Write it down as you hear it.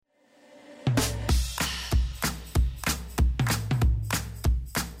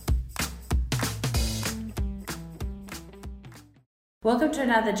Welcome to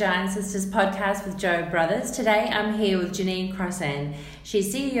another Giant Sisters podcast with Joe Brothers. Today I'm here with Janine Crossan.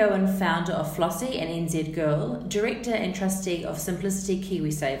 She's CEO and founder of Flossie and NZ Girl, director and trustee of Simplicity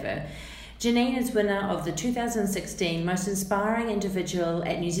KiwiSaver. Janine is winner of the 2016 Most Inspiring Individual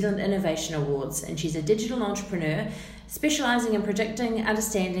at New Zealand Innovation Awards, and she's a digital entrepreneur specialising in predicting,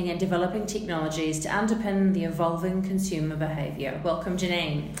 understanding and developing technologies to underpin the evolving consumer behaviour. Welcome,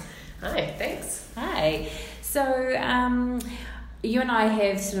 Janine. Hi, thanks. Hi. So, you and I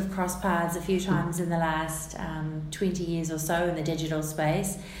have sort of crossed paths a few times in the last 20 years or so in the digital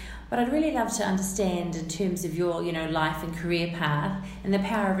space, but I'd really love to understand in terms of your, life and career path and the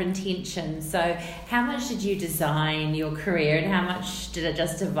power of intention. So how much did you design your career and how much did it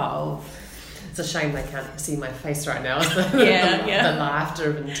just evolve? It's a shame they can't see my face right now. The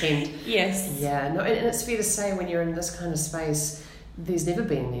laughter of intent. Yes. Yeah, no, and it's fair to say when you're in this kind of space, there's never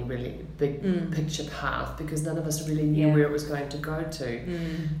been any really big picture path because none of us really knew where it was going to go to.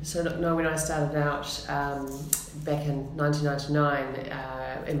 So no, when I started out back in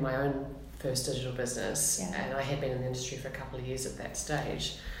 1999 in my own first digital business, and I had been in the industry for a couple of years at that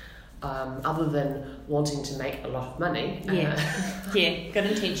stage, other than wanting to make a lot of money. Good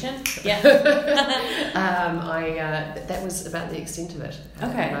intention. That was about the extent of it.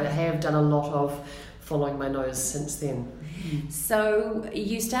 Okay. I have done a lot of following my nose since then. So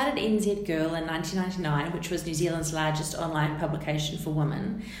you started NZ Girl in 1999, which was New Zealand's largest online publication for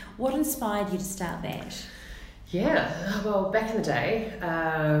women. What inspired you to start that? Yeah, well, back in the day,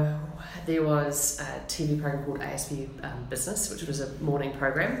 there was a TV program called ASB Business, which was a morning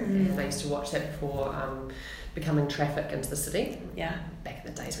program, and I used to watch that before becoming traffic into the city. Yeah. Back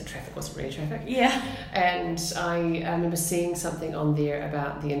in the days when traffic wasn't really traffic. Yeah. And I remember seeing something on there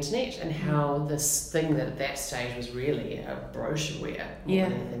about the internet and how this thing that at that stage was really a brochureware more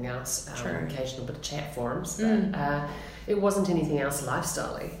than anything else, occasional bit of chat forums, but it wasn't anything else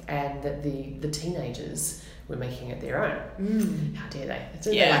lifestyle-y, and that the teenagers were making it their own. How dare they? It's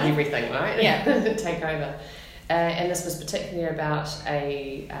like everything, right? Yeah. Take over. And this was particularly about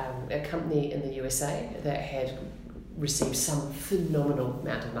a company in the USA that had received some phenomenal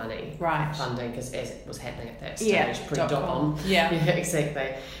amount of money funding, because as it was happening at that stage, pre-dot-com. Yeah,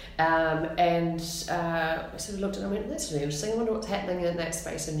 exactly. And we sort of looked at it and went, that's really interesting, I wonder what's happening in that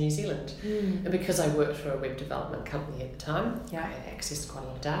space in New Zealand. And because I worked for a web development company at the time, I had access to quite a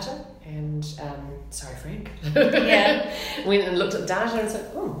lot of data, and sorry Frank, went and looked at the data and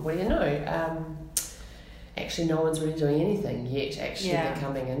said, what do you know? Actually, no one's really doing anything yet. Actually, they're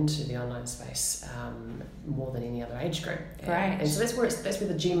coming into the online space more than any other age group. Right. And so that's where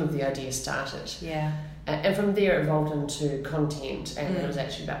the gem of the idea started. Yeah. And from there, it evolved into content, and it was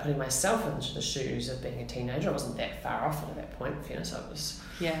actually about putting myself into the shoes of being a teenager. I wasn't that far off at that point. In fairness, I was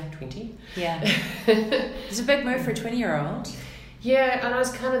 20. Yeah. It's a big move for a 20-year-old. Yeah, and I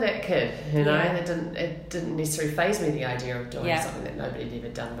was kind of that kid, it didn't necessarily faze me, the idea of doing something that nobody had ever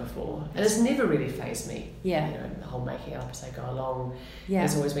done before. And it's never really fazed me. Yeah. The whole making up as I go along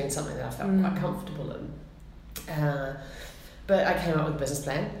has always been something that I felt quite comfortable in. But I came up with a business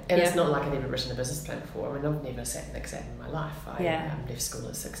plan, and it's not like I'd ever written a business plan before. I mean, I've never sat in an exam in my life. I left school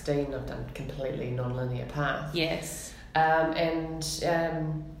at 16, I've done a completely non-linear path. Yes.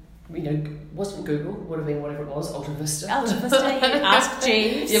 Wasn't Google, would have been whatever it was, Alta Vista. Ask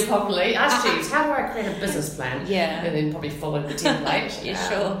Jeeves. Yeah, probably. Ask Jeeves, how do I create a business plan? Yeah. And then probably followed the template.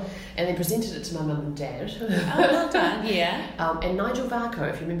 Sure. And then presented it to my mum and dad. Well done, and Nigel Varco,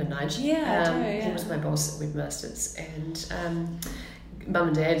 if you remember Nigel. Yeah, I do, He was my boss at Webmasters. And mum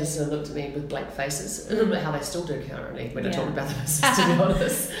and dad just sort of looked at me with blank faces, a little bit how they still do currently when I talk about the business, to be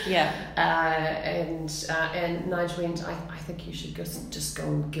honest. And Nigel went, I think you should just go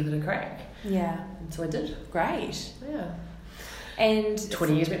and give it a crack. Yeah. And so I did. Great. Yeah. And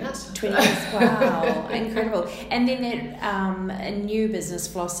 20 years went past. 20 years, wow, incredible. And then that a new business,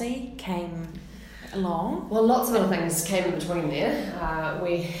 Flossie, came along. Well, lots of other things came in between there.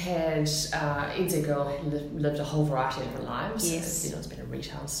 We had NZ Girl lived a whole variety of different lives. Yes. It's been a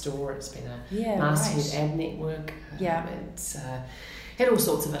retail store, it's been a masthead ad network. It's had all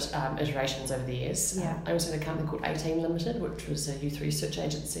sorts of iterations over the years. I also had a company called 18 Limited, which was a youth research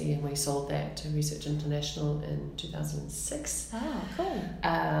agency, and we sold that to Research International in 2006. Oh, cool.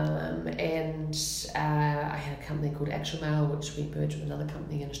 And I had a company called Actual Mail, which we merged with another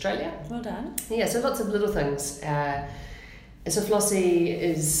company in Australia. Well done. Yeah, so lots of little things. So Flossie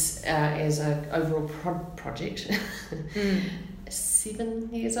is, as an overall project, 7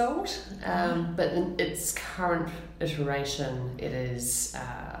 years old, but in its current iteration, it is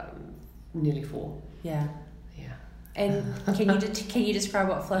nearly 4. Yeah. And can you describe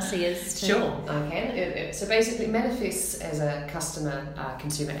what Flossy is? Sure, I can. So basically, it manifests as a customer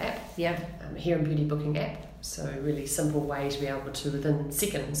consumer app. Yeah. Hair and beauty booking app. So a really simple way to be able to, within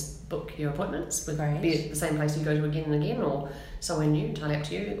seconds, book your appointments. Be it the same place you go to again and again, or somewhere new, entirely up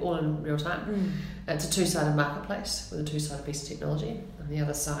to you, all in real time. It's a two-sided marketplace with a two-sided piece of technology. On the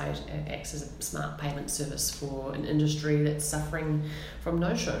other side, it acts as a smart payment service for an industry that's suffering from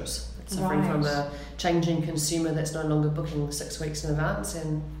no-shows. It's suffering from a changing consumer that's no longer booking 6 weeks in advance,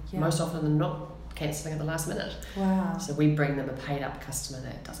 and most often than not, cancelling at the last minute. Wow. So we bring them a paid-up customer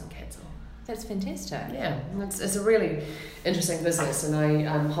that doesn't cancel. That's fantastic. Yeah, it's a really interesting business, and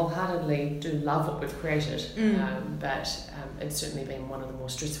I wholeheartedly do love what we've created, but it's certainly been one of the more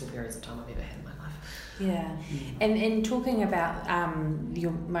stressful periods of time I've ever had in my life. Yeah, and talking about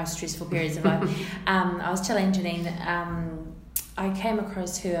your most stressful periods of life, I was telling Janine that I came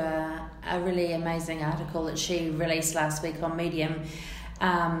across her a really amazing article that she released last week on Medium.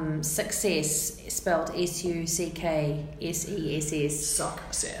 Success, spelled SUCKSESS.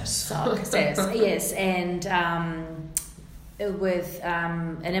 Success. Yes, and with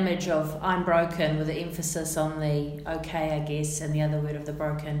an image of I'm broken with an emphasis on the okay, I guess, and the other word of the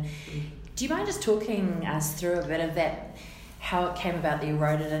broken. Do you mind just talking us through a bit of that, how it came about that you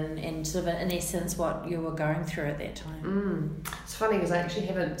wrote it, and sort of in essence what you were going through at that time? It's funny because I actually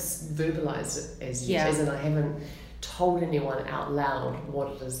haven't verbalised it as yet, as in I haven't told anyone out loud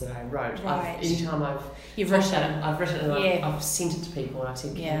what it is that I wrote. Anytime I've written it, and I've sent it to people, and I've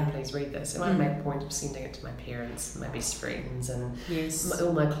said, can you please read this? And I've made a point of sending it to my parents, my best friends, and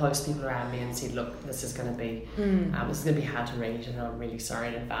all my close people around me, and said, look, this is going to be hard to read, and I'm really sorry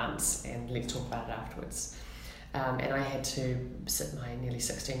in advance, and let's talk about it afterwards. And I had to sit my nearly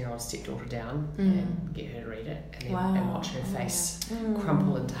 16-year-old stepdaughter down and get her to read it, and then and watch her face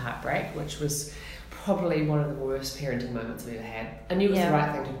crumple into heartbreak, which was probably one of the worst parenting moments I've ever had. I knew it was the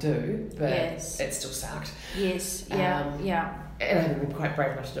right thing to do, but it still sucked. Yes, And I haven't been quite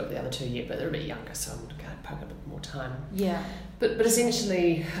brave enough to do it with the other two yet, but they're a bit younger, so I'm going to poke a bit more time. Yeah. But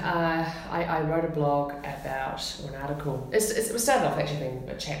essentially, I wrote a blog about, or an article. It started off actually being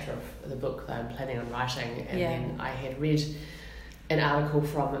a chapter of the book that I'm planning on writing, and then I had read an article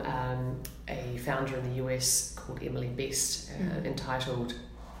from a founder in the US called Emily Best, entitled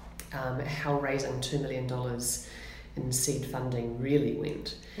How Raising $2 Million in Seed Funding Really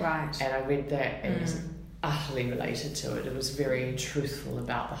Went. Right. And I read that and was utterly related to it. It was very truthful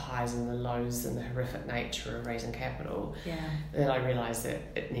about the highs and the lows and the horrific nature of raising capital. Yeah. Then I realised that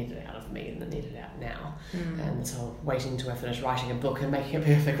it needed it out of me, and it needed it out now. And so waiting till I finished writing a book and making it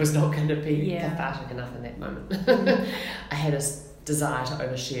perfect was not going to be cathartic enough in that moment. I had a desire to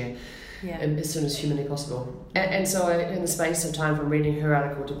overshare as soon as humanly possible. And so in the space of time from reading her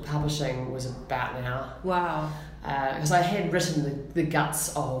article to publishing was about an hour. Wow. Because I had written the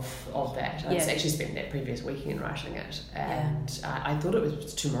guts of that. I'd actually spent that previous weekend writing it, and I thought it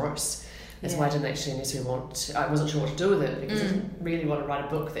was too morose. That's why I didn't actually necessarily I wasn't sure what to do with it, because I didn't really want to write a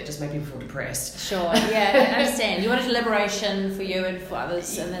book that just made people feel depressed. Sure, I understand. You wanted liberation for you and for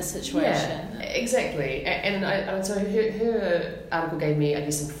others in this situation. Yeah, exactly. And so her article gave me, I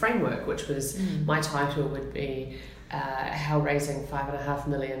guess, some framework, which was my title would be how raising $5.5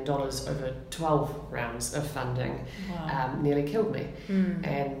 million over 12 rounds of funding nearly killed me.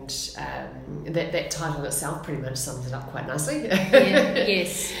 And that title in itself pretty much sums it up quite nicely. And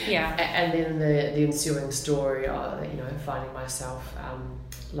then the ensuing story, finding myself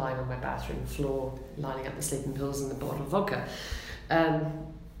lying on my bathroom floor, lining up the sleeping pills and the bottle of vodka.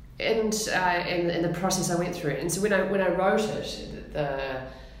 And in the process I went through it. And so when I wrote it,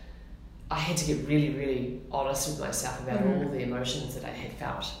 I had to get really, really honest with myself about all the emotions that I had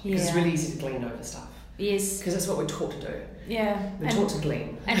felt. Because it's really easy to glean over stuff. Yes. Because that's what we're taught to do. Yeah. We're taught to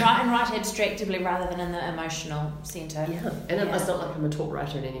glean. And write abstractively rather than in the emotional centre. Yeah. And it's not like I'm a taught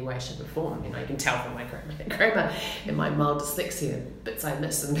writer in any way, shape or form. You can tell from my grammar and my mild dyslexia, bits I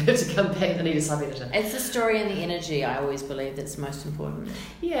miss and to come back and need a sub-editor. It's the story and the energy, I always believe, that's most important.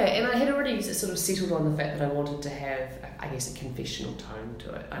 Yeah, and I had already sort of settled on the fact that I wanted to have, I guess, a confessional tone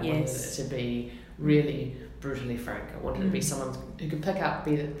to it. I wanted it to be really brutally frank. I wanted to be someone who could pick up,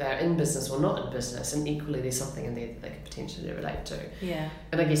 be that they're in business or not in business, and equally there's something in there that they could potentially relate to. Yeah.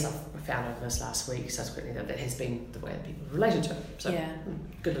 And I guess I found over this last week subsequently that has been the way that people have related to it. So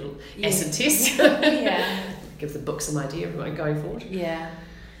good little acid test. Give the book some idea of going forward. Yeah.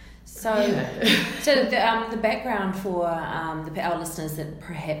 So the background for our listeners that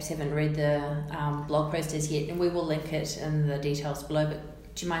perhaps haven't read the blog post as yet, and we will link it in the details below, but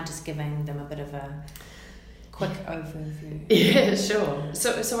do you mind just giving them a bit of a... quick overview. Yeah, sure.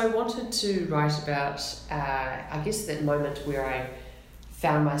 So I wanted to write about, I guess, that moment where I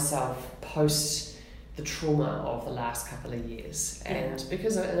found myself post the trauma of the last couple of years. And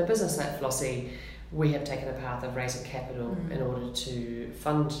because in a business like Flossie, we have taken a path of raising capital in order to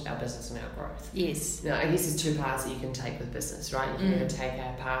fund our business and our growth. Yes. Now, I guess there's two paths that you can take with business, right? You can either take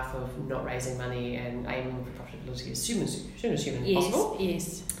a path of not raising money and aiming for profitability as soon as possible.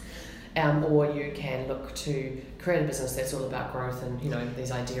 Yes. Or you can look to create a business that's all about growth and,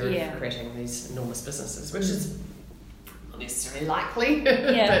 these idea of creating these enormous businesses, which is not necessarily likely,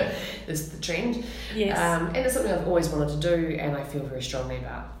 but it's the trend. Yes. And it's something I've always wanted to do, and I feel very strongly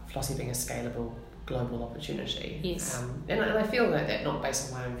about Flossie being a scalable global opportunity. Yes. And I feel that not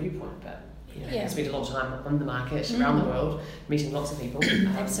based on my own viewpoint, but I spent a lot of time on the market around the world, meeting lots of people.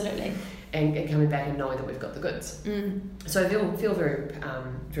 Absolutely. And coming back and knowing that we've got the goods. So I feel very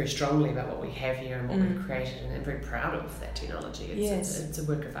very strongly about what we have here and what we've created, and I'm very proud of that technology. It's a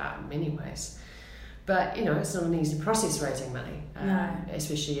work of art in many ways. But, it's not an easy process raising money,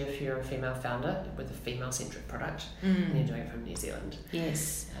 especially if you're a female founder with a female-centric product and you're doing it from New Zealand.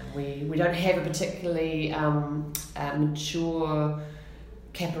 Yes. We don't have a particularly mature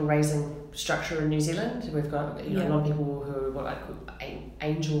capital raising structure in New Zealand. We've got a lot of people who are what I call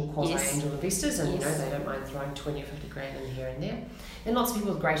quasi-angel investors, and they don't mind throwing 20 or 50 grand in here and there. And lots of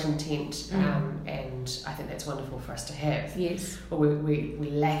people with great intent, and I think that's wonderful for us to have. Yes. What we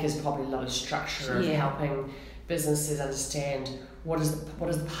lack is probably a lot of structure of helping businesses understand what is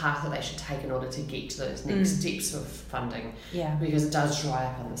the path that they should take in order to get to those next steps of funding. Yeah. Because it does dry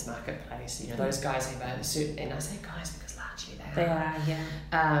up on this marketplace. Those guys have a certain, and I say guys because largely they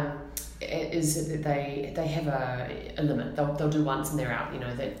are. Is that they have a limit. They'll do once and they're out.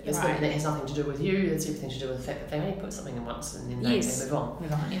 That has nothing to do with you. That's everything to do with the fact that they only put something in once and then they move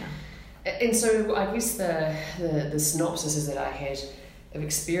on. And so I guess the synopsis is that I had of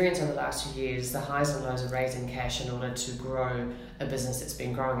experience over the last 2 years, the highs and lows of raising cash in order to grow a business that's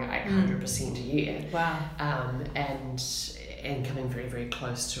been growing at 800% a year. Wow. And coming very, very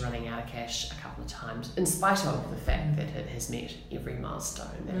close to running out of cash a couple of times, in spite of the fact that it has met every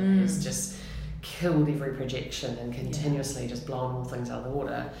milestone, that it has just killed every projection and continuously just blown all things out of the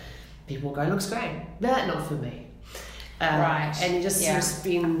water. People go, looks great. But not for me. Right. And you just sort of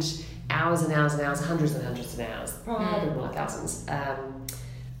spend hours and hours and hours, hundreds and hundreds of hours, probably more like thousands,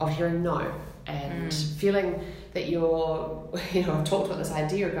 of hearing no and feeling that I've talked about this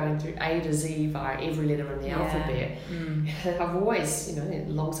idea of going through A to Z via every letter in the alphabet. I've always,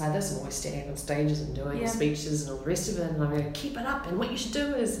 alongside this, I'm always standing on stages and doing speeches and all the rest of it, and I'm going to keep it up, and what you should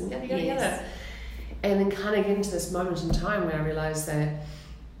do is, and yada, yada, yada. And then kind of get into this moment in time where I realised that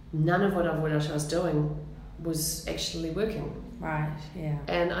none of what I was doing was actually working. Right, yeah.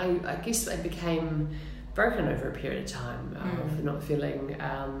 And I guess I became broken over a period of time of not feeling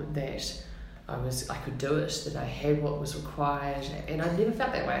that I could do it, that I had what was required, and I never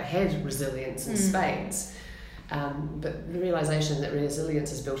felt that way. I had resilience in spades, but the realisation that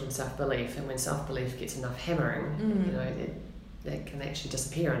resilience is built in self-belief, and when self-belief gets enough hammering, it can actually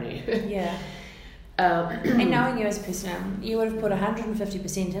disappear on you. Yeah. And knowing you as a person, you would have put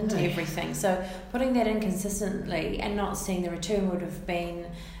 150% into everything. So putting that in consistently and not seeing the return would have been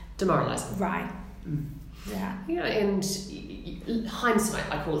demoralising. Right. Yeah. And hindsight,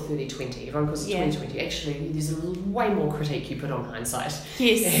 I call it 30-20. Everyone calls it 20-20. Actually, there's way more critique you put on hindsight.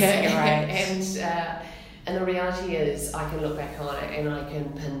 Yes. Right. And the reality is, I can look back on it and I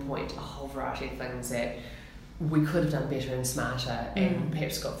can pinpoint a whole variety of things that we could have done better and smarter and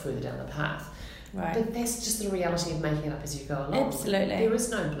perhaps got further down the path. Right. But that's just the reality of making it up as you go along. Absolutely. There is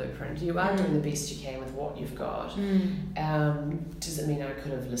no blueprint. You are doing the best you can with what you've got. Does it mean I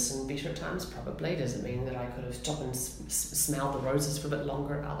could have listened better at times? Probably. Does it mean that I could have stopped and smelled the roses for a bit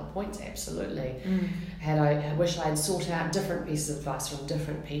longer at other points? Absolutely. I wish I had sought out different pieces of advice from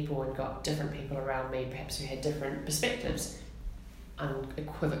different people and got different people around me, perhaps who had different perspectives.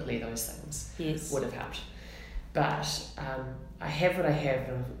 Unequivocally, those things would have helped. But I have what I have,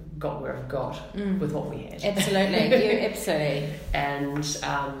 and I've got where I've got with what we had. Absolutely, absolutely. And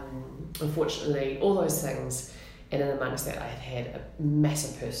unfortunately, all those things, and in amongst that, I had a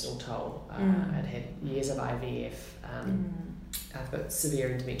massive personal toll. I'd had years of IVF. I've got severe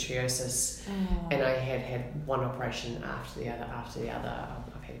endometriosis, and I had one operation after the other. I've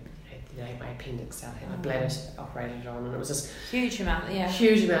had my appendix out, I had my bladder operated on, and it was just huge amounts.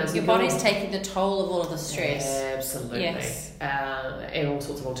 Your body's taking the toll of all of the stress. Absolutely. Yes. And all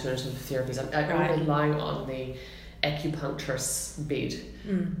sorts of alternative therapies. I'm relying on the acupuncturist's bed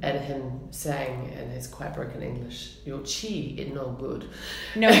and him saying in his quite broken English, "Your chi is no good."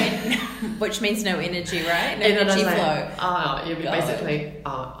 Which means no energy, right? No energy flow. You'd be basically,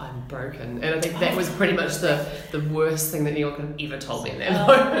 I'm broken. And I think that was pretty much the worst thing that anyone could have ever told me in that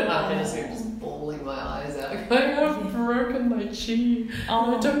moment. I just bawling my eyes out, going, I've broken my chi.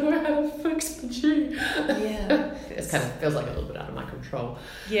 I don't know how to fix my chi. Yeah. It kind of feels like a little bit out of my control.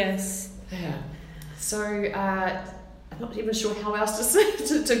 Yes. Yeah. So I'm not even sure how else to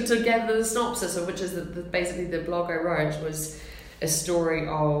say to gather the synopsis of which is basically the blog I wrote was a story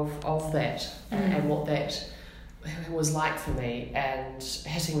of that and what that was like for me and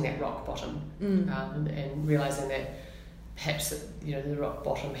hitting that rock bottom and realising that perhaps the rock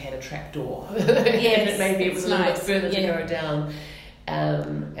bottom had a trap door and maybe it was a little bit further to go down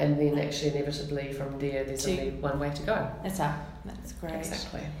and then actually inevitably from there's only one way to go. That's up. That's great.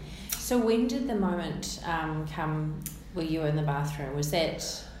 Exactly. So when did the moment come where you were in the bathroom? Was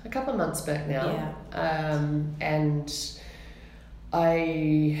that a couple of months back now? And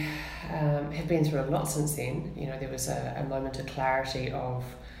I have been through a lot since then. There was a moment of clarity of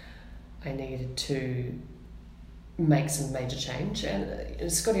I needed to make some major change.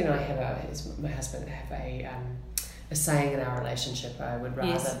 And Scotty and I my husband have a saying in our relationship: I would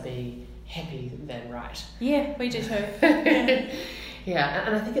rather be happy than right. Yeah, we do too. Yeah,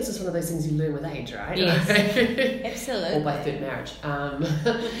 and I think it's just one of those things you learn with age, right? Yes, absolutely. Or by third marriage. And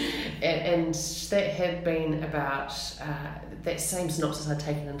that had been about that same synopsis I'd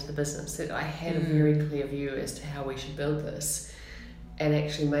taken into the business, that I had a very clear view as to how we should build this. And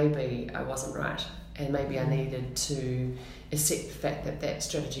actually maybe I wasn't right. And maybe I needed to accept the fact that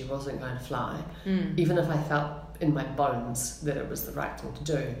strategy wasn't going to fly. Even if I felt in my bones that it was the right thing to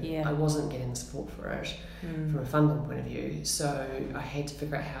do. I wasn't getting the support for it from a funding point of view, so I had to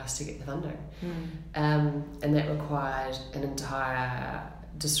figure out how else to get the funding. And that required an entire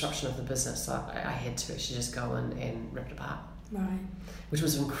disruption of the business. So I had to actually just go in and rip it apart. Right. Which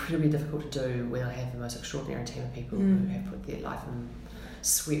was incredibly difficult to do when I have the most extraordinary team of people who have put their life and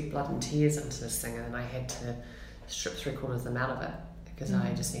sweat, blood and tears into this thing, and then I had to strip 3/4 of them out of it. Because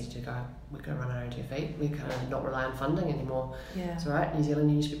I just needed to go, we're going to run our own 2 feet. We can't not rely on funding anymore. It's all right, New Zealand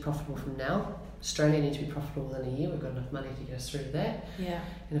needs to be profitable from now. Australia needs to be profitable within a year. We've got enough money to get us through to that.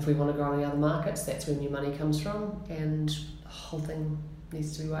 And if we want to grow in the other markets, that's where new money comes from. And the whole thing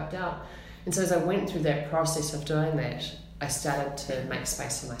needs to be wiped out. And so as I went through that process of doing that, I started to make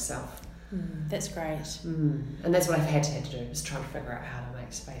space for myself. That's great. And that's what I've had to do, is trying to figure out how to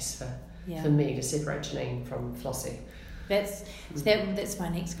make space for me to separate Janine from Flossie. That's my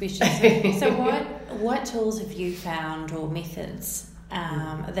next question. So what tools have you found or methods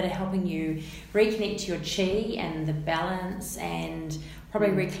that are helping you reconnect to your chi and the balance and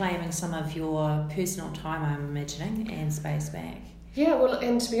probably reclaiming some of your personal time, I'm imagining, and space back? Yeah, well,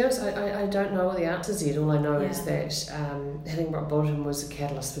 and to be honest, I don't know all the answers yet. All I know is that hitting rock bottom was a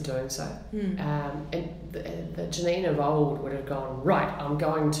catalyst for doing so. And the Janine of old would have gone, right, I'm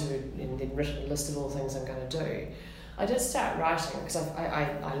going to, and then written a list of all the things I'm going to do. I did start writing because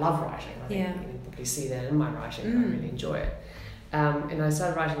I love writing. I think you can probably see that in my writing. I really enjoy it. And I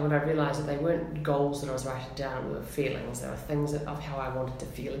started writing when I realised that they weren't goals that I was writing down, they were feelings. They were things of how I wanted to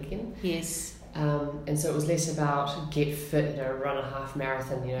feel again. Yes. And so it was less about get fit, run a half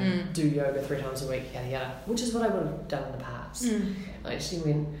marathon, do yoga 3 times a week, yada yada, which is what I would have done in the past. I actually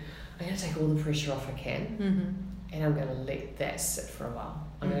went, I'm going to take all the pressure off I can, and I'm going to let that sit for a while.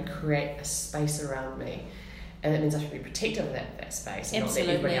 I'm going to create a space around me. And that means I should be protective of that space and not let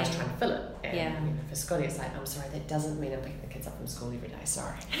everybody else try and fill it. And for Scotty, it's like, I'm sorry, that doesn't mean I'm picking the kids up from school every day,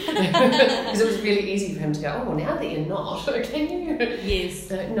 sorry. Because it was really easy for him to go, now that you're not, can you?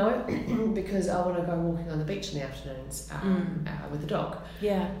 Yes. No, because I want to go walking on the beach in the afternoons with the dog.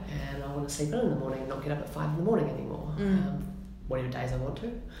 Yeah. And I want to sleep in the morning and not get up at 5 in the morning anymore. Whatever days I want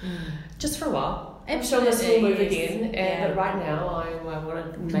to. Just for a while. I'm sure this will move again. But right now, I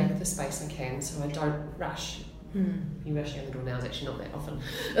want to make the space I can so I don't rush. You rushing out the door now is actually not that often.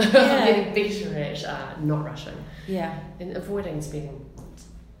 I'm getting better at not rushing. And avoiding spending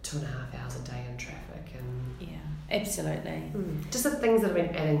 2.5 hours a day in traffic. Absolutely. Just the things that have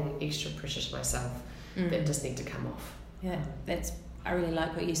been adding extra pressure to myself that just need to come off. I really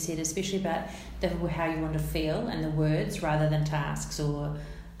like what you said, especially about how you want to feel and the words rather than tasks or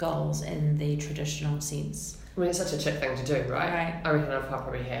goals in the traditional sense. I mean, it's such a chick thing to do, right? I reckon I've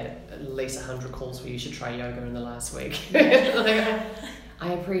probably had at least 100 calls where you should try yoga in the last week.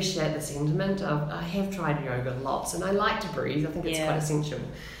 I appreciate the sentiment. I have tried yoga lots, and I like to breathe. I think it's quite essential.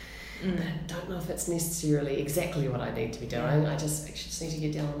 but I don't know if it's necessarily exactly what I need to be doing. I just need to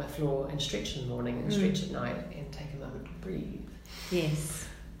get down on my floor and stretch in the morning and stretch at night and take a moment to breathe. Yes.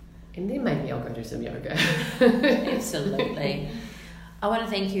 And then maybe I'll go do some yoga. Absolutely. I want to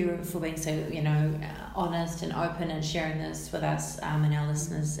thank you for being so, honest and open and sharing this with us and our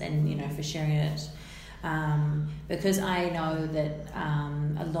listeners, and, for sharing it. Because I know that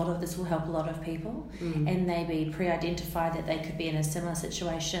a lot of this will help a lot of people, and maybe pre-identify that they could be in a similar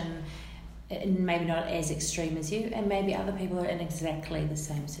situation, maybe not as extreme as you, and maybe other people are in exactly the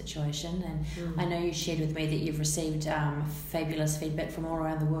same situation. And I know you shared with me that you've received fabulous feedback from all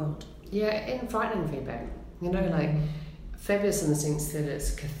around the world. Yeah, and frightening feedback. Like fabulous in the sense that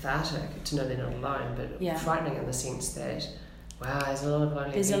it's cathartic to know they're not alone, but frightening in the sense that, wow, there's a lot of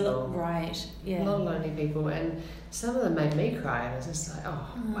lonely people. A lot of lonely people, and some of them made me cry, and I was just like,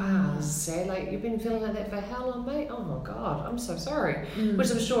 wow, this is sad. Like, you've been feeling like that for how long, mate? Oh my God, I'm so sorry.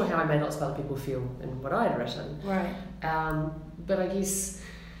 Which I'm sure how I made lots of other people feel in what I had written. Right. But I guess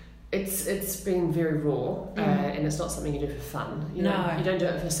it's been very raw, and it's not something you do for fun. You don't do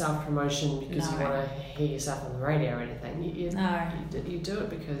it for self-promotion because you want to hear yourself on the radio or anything. You do it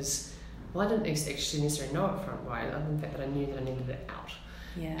because, well, I didn't actually necessarily know it from why. In fact, that I knew that I needed it out.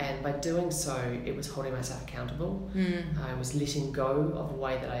 Yeah. And by doing so, it was holding myself accountable. I was letting go of a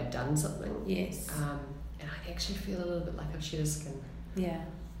way that I had done something. Yes. And I actually feel a little bit like I've shed a skin. Yeah.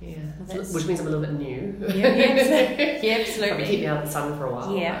 Yeah. Well, which means I'm a little bit new. Yeah, absolutely. Probably keep me out of the sun for a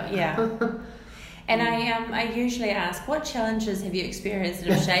while. Yeah. And I usually ask, what challenges have you experienced that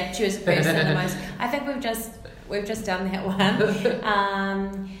have shaped you as a person the most? I think we've just done that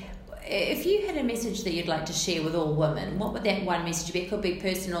one. If you had a message that you'd like to share with all women, what would that one message be? It could be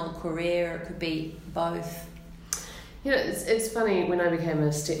personal, career, it could be both. It's funny, when I became a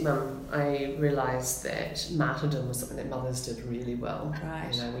stepmom, I realised that martyrdom was something that mothers did really well.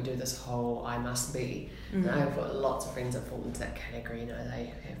 Right. We do this whole I must be. And I've got lots of friends that fall into that category.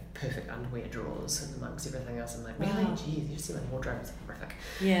 They have perfect underwear drawers and amongst everything else. I'm like, really? Geez, you see my wardrobe, it's horrific.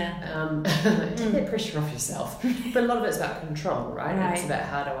 Yeah. Take that pressure off yourself. But a lot of it's about control, right? It's about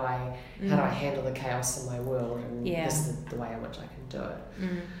how do I handle the chaos in my world, and this is the way in which I can do it.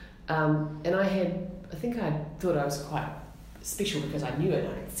 And I think I thought I was quite special because I knew it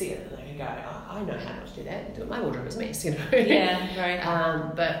and I could see it, and I could go, I know how not to do that. Do it. My wardrobe is a mess, Yeah,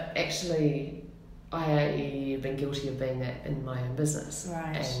 right. But actually, I have been guilty of being that in my own business.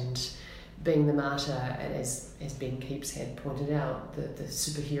 Right. And being the martyr, and as Ben Keeps had pointed out, the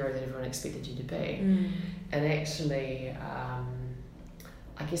superhero that everyone expected you to be. And actually,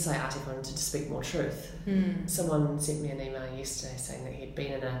 I guess I asked everyone to speak more truth. Someone sent me an email yesterday saying that he'd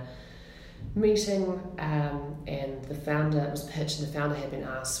been in a meeting and the founder was pitched, and the founder had been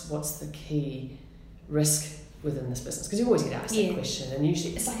asked, what's the key risk within this business? Because you always get asked that question, and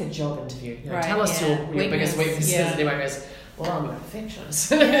usually it's like a job interview. Tell us your biggest weaknesses, and everyone goes, well, I'm a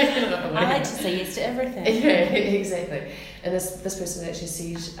perfectionist. I like to say yes to everything. Yeah, exactly. And this person actually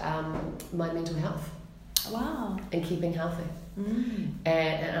said my mental health. Wow. And keeping healthy. And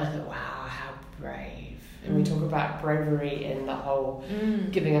I thought, wow, how brave. And we talk about bravery and the whole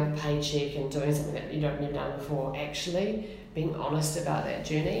giving up a paycheck and doing something that you've never done before. Actually, being honest about that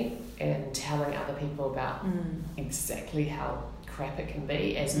journey and telling other people about exactly how crap it can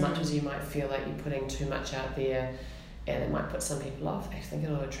be, as much as you might feel like you're putting too much out there and it might put some people off, I think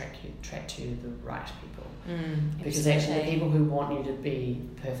it'll attract you the right people. Because actually the people who want you to be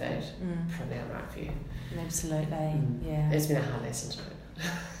perfect probably aren't right for you. Absolutely. Yeah. It's been a hard lesson to learn.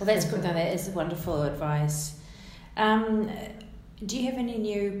 Well, that's good. No, that is wonderful advice. Do you have any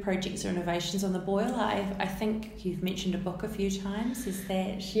new projects or innovations on the boil? I think you've mentioned a book a few times. Is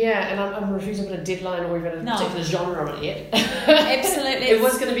that... Yeah, and I'm refusing to put a deadline or even a particular genre on it yet. Absolutely. It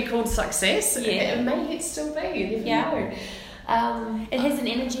was going to be called Success. Yeah. It may still be. You never know. It has an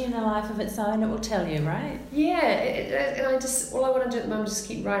energy and a life of its own, it will tell you, right? Yeah, and all I want to do at the moment is just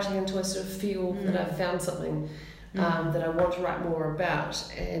keep writing until I sort of feel that I've found something that I want to write more about,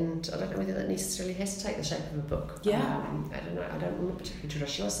 and I don't know whether that necessarily has to take the shape of a book. I don't know. I'm not particularly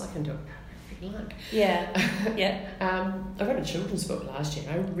traditionalist. I can do it if you like. I wrote a children's book last year.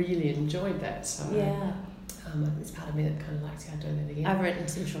 I really enjoyed that. So there's part of me that kind of likes how doing that again. I've written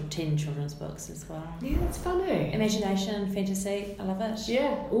some 10 children's books as well. Yeah, that's funny. Imagination, fantasy, I love it.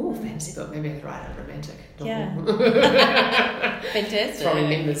 Yeah. Ooh, fantasy book. Maybe I could write a romantic novel. Yeah. Fantastic. From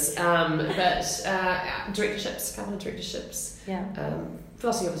members. But directorships, couple of directorships. Yeah.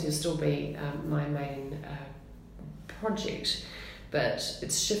 Flossie obviously will still be my main project, but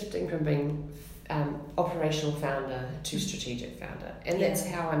it's shifting from being operational founder to strategic founder. And that's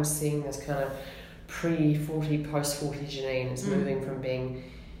how I'm seeing this kind of pre-40, post-40 Janine. It's moving from being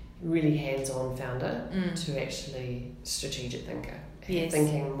really hands-on founder to actually strategic thinker. Yes.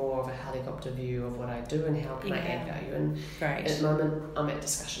 Thinking more of a helicopter view of what I do and how can I add value. And at the moment, I'm at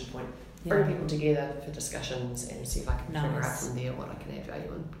discussion point. Bring people together for discussions and see if I can figure out from there what I can add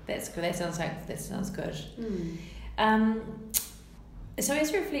value in. That's good. That sounds good. So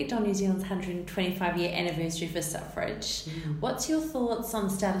as you reflect on New Zealand's 125-year anniversary for suffrage, what's your thoughts on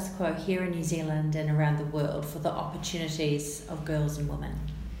status quo here in New Zealand and around the world for the opportunities of girls and women?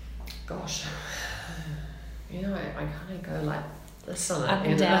 Gosh, I kind of go like this on it. Up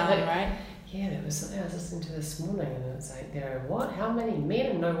and down, right? Yeah, there was something I was listening to this morning, and it's like, there are what? How many men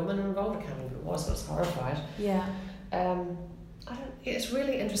and no women are involved? I can't remember what it was. I was horrified. Yeah. It's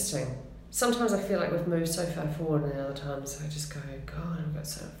really interesting. Sometimes I feel like we've moved so far forward, and other times I just go, God, I've got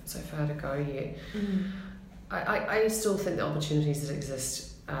so far to go yet. I still think the opportunities that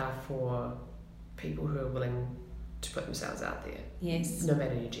exist are for people who are willing to put themselves out there. Yes. No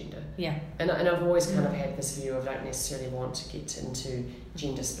matter your gender. Yeah. And I've always kind of had this view of I don't necessarily want to get into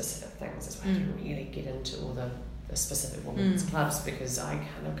gender specific things. That's why I don't really get into all the specific women's clubs, because I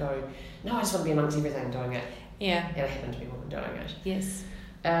kind of go, no, I just want to be amongst everything doing it. Yeah. And I happen to be a woman doing it. Yes.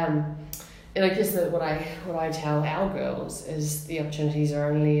 And I guess that what I tell our girls is the opportunities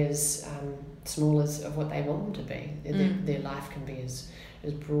are only as small as of what they want them to be. Their life can be as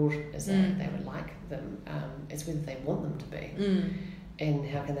broad as they would like them. It's whether they want them to be, and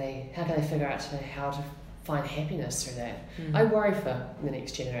how can they figure out how to find happiness through that. I worry for the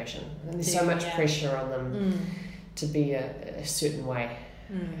next generation, and there's so much pressure on them to be a certain way.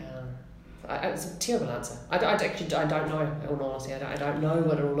 It's a terrible answer. I don't know. In all honesty, I don't know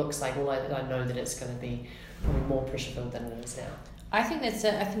what it all looks like. All I know that it's going to be probably more pressure filled than it is now. I think it's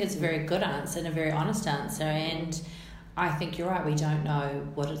a very good answer and a very honest answer, and I think you're right. We don't know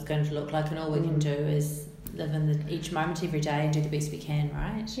what it's going to look like, and all we can do is live in each moment every day and do the best we can,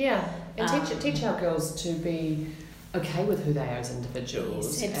 right? Yeah, and teach our girls to be okay with who they are as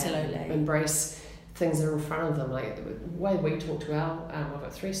individuals. Yes, absolutely. And embrace things that are in front of them. Like the way we talk to I've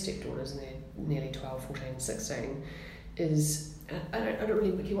got 3 stepdaughters, and they're nearly 12, 14, 16, is I don't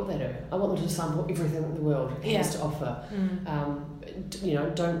really care what they do. I want them to sample everything that the world has to offer.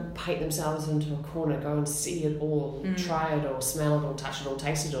 Don't paint themselves into a corner. Go and see it all, try it all, smell it all, touch it all,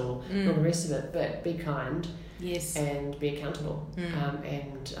 taste it all, all the rest of it. But be kind, and be accountable,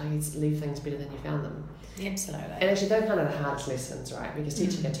 and I guess leave things better than you found them. Absolutely. And actually, they're kind of the hardest lessons, right? Because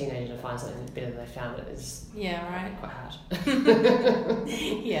teaching a teenager to find something that's better than they found it is quite hard.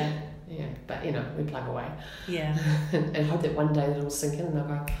 Yeah, but we plug away. Yeah. and hope that one day it'll sink in and they'll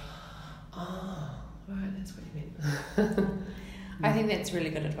go, oh, right, that's what you meant. I think that's really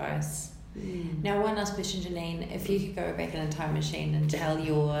good advice. Now, one last question, Janine. If you could go back in a time machine and tell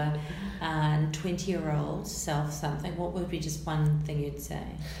your 20-year-old self something, what would be just one thing you'd say?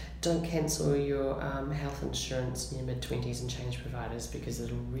 Don't cancel your health insurance in your mid-20s and change providers, because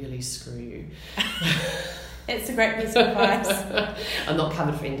it'll really screw you. It's a great piece of advice. I'm not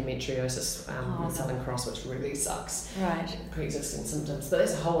covered for endometriosis with Southern Cross, which really sucks. Right. Pre-existing symptoms. But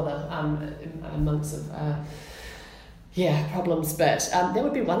there's a whole other months of problems. But that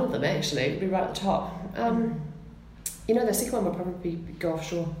would be one of them, actually. It would be right at the top. The second one would probably be go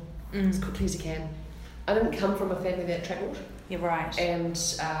offshore as quickly as you can. I didn't come from a family that travelled. You're right. And,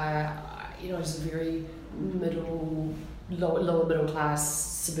 just a very lower middle class,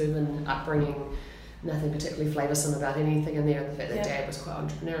 suburban upbringing. Nothing particularly flavoursome about anything in there. The fact that Dad was quite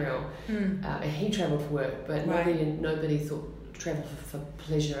entrepreneurial, and he travelled for work, but nobody thought travel for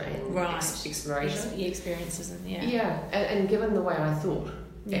pleasure and exploration. Experiences, and given the way I thought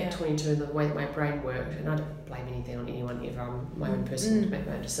at 22 and the way that my brain worked, and I don't blame anything on anyone ever. I'm my own person to make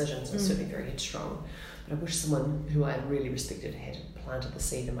my own decisions. I'm certainly very headstrong, but I wish someone who I really respected had planted the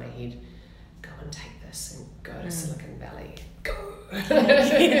seed in my head. Go and take this and go to Silicon Valley. Go.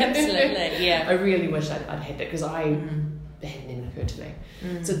 Absolutely, yeah. I really wish I'd had that, because it hadn't even occurred to me.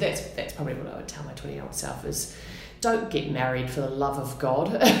 So that's probably what I would tell my 20-year-old self is, don't get married for the love of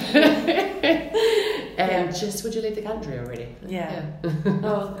God. And just, would you leave the country already? Yeah.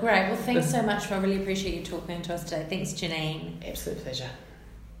 Oh, great. Well, thanks so much. I really appreciate you talking to us today. Thanks, Janine. Absolute pleasure.